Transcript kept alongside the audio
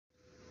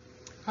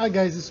Hi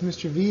guys, it's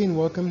Mr. V and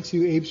welcome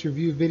to APES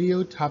Review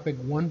Video Topic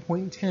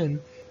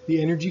 1.10,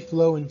 the Energy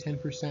Flow and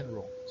 10%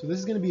 Rule. So this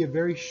is going to be a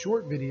very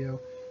short video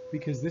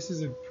because this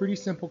is a pretty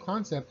simple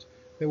concept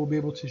that we'll be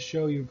able to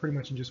show you pretty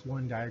much in just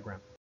one diagram.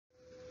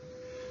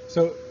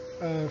 So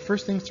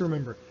first things to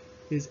remember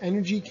is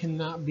energy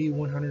cannot be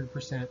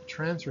 100%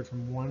 transferred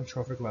from one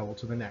trophic level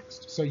to the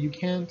next. So you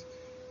can't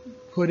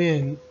put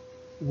in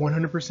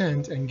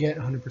 100% and get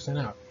 100%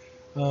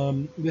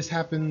 out. This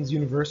happens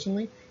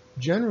universally,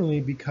 generally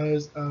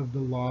because of the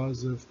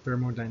laws of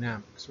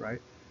thermodynamics,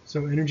 right?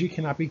 So energy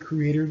cannot be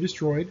created or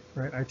destroyed,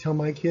 right? I tell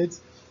my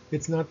kids,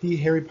 it's not the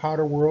Harry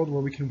Potter world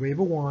where we can wave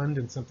a wand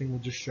and something will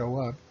just show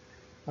up,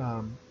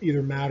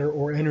 either matter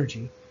or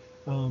energy.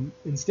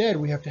 Instead,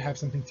 we have to have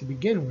something to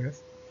begin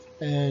with,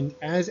 and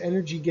as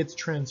energy gets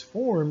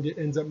transformed, it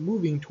ends up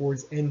moving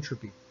towards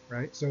entropy,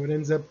 right? So it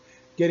ends up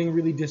getting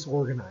really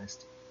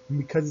disorganized. And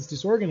because it's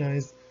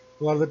disorganized,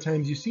 a lot of the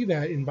times you see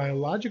that in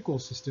biological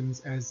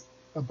systems as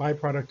a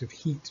byproduct of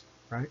heat,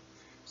 right?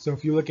 So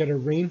if you look at a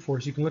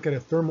rainforest, you can look at a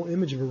thermal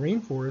image of a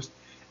rainforest,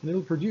 and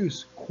it'll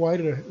produce quite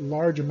a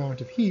large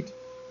amount of heat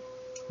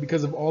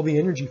because of all the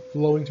energy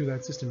flowing through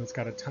that system. It's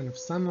got a ton of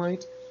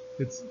sunlight,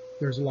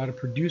 there's a lot of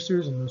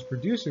producers, and those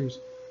producers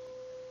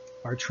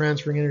are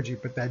transferring energy,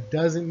 but that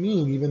doesn't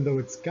mean, even though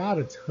it's got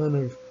a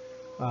ton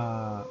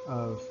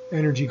of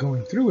energy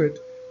going through it,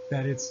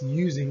 that it's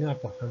using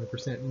up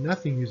 100%.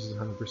 Nothing uses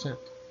 100%.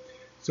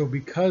 So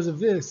because of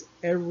this,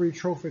 every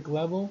trophic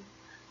level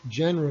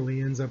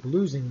generally ends up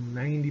losing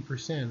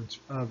 90%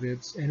 of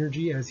its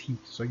energy as heat.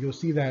 So you'll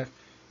see that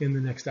in the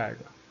next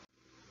diagram.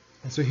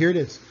 And so here it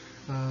is.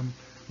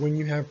 When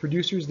you have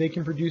producers, they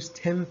can produce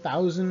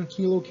 10,000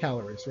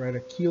 kilocalories, right? A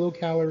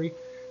kilocalorie,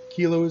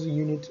 kilo is a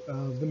unit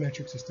of the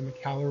metric system. A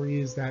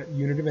calorie is that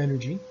unit of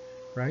energy,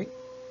 right?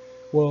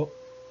 Well,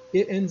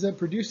 it ends up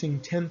producing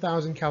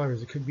 10,000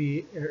 calories. It could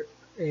be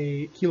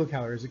a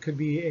kilocalories. It could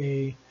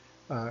be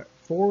a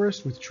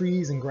forest with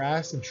trees and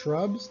grass and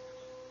shrubs,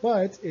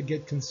 but it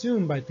gets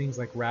consumed by things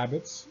like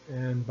rabbits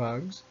and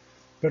bugs,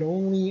 but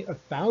only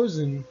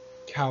 1,000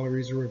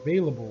 calories are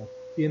available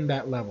in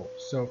that level.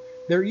 So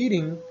they're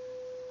eating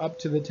up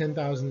to the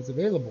 10,000 that's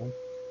available,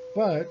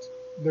 but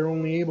they're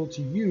only able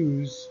to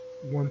use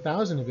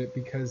 1,000 of it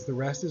because the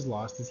rest is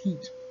lost as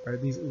heat,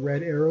 right? These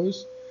red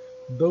arrows,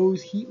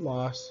 those heat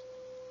loss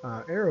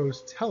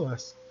arrows tell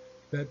us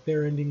that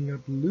they're ending up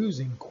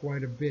losing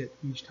quite a bit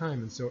each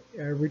time. And so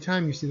every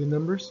time you see the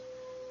numbers,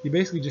 you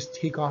basically just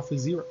take off a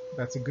zero.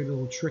 That's a good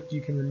little trick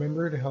you can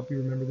remember to help you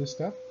remember this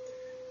stuff.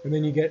 And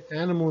then you get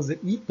animals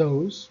that eat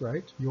those,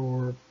 right?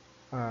 Your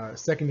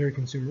secondary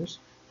consumers,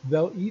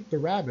 they'll eat the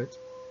rabbit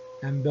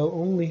and they'll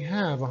only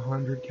have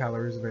 100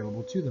 calories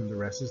available to them. The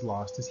rest is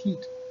lost as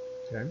heat,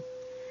 okay?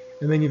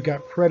 And then you've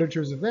got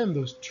predators of them,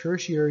 those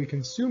tertiary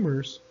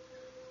consumers,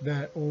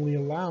 that only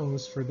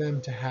allows for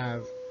them to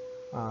have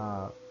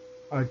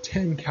a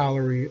 10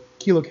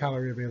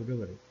 kilocalorie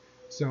availability.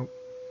 So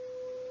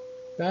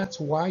that's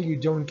why you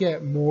don't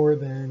get more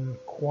than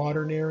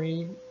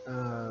quaternary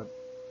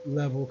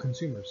level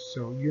consumers.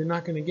 So you're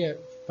not going to get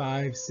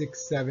 5,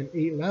 6, 7,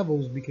 8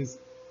 levels because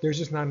there's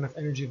just not enough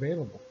energy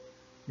available.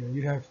 You know,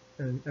 you'd have,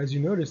 and as you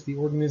notice, the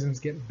organisms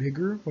get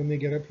bigger when they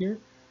get up here.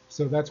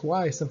 So that's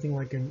why something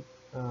like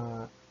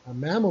a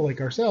mammal like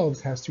ourselves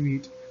has to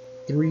eat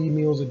 3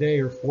 meals a day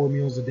or 4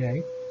 meals a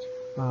day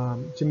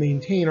to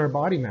maintain our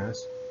body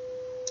mass.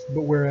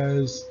 But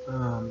whereas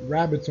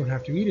rabbits don't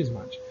have to eat as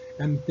much.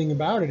 And the thing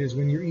about it is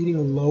when you're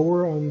eating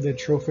lower on the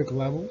trophic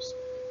levels,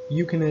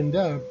 you can end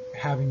up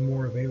having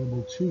more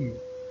available to you.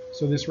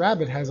 So this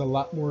rabbit has a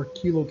lot more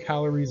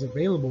kilocalories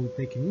available that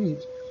they can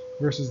eat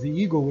versus the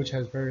eagle, which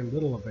has very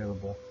little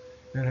available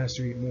and has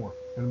to eat more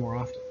and more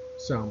often.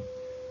 So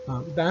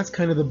that's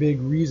kind of the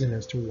big reason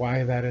as to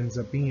why that ends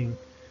up being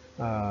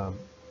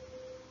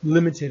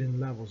limited in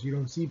levels. You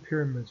don't see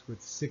pyramids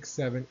with 6,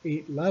 7,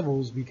 8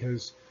 levels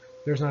because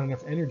there's not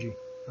enough energy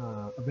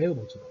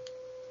available to them.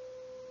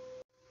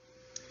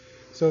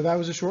 So that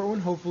was a short one.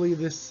 Hopefully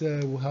this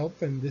will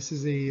help, and this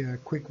is a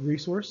quick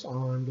resource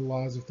on the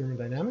laws of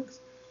thermodynamics.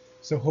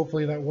 So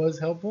hopefully that was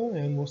helpful,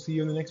 and we'll see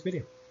you in the next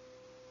video.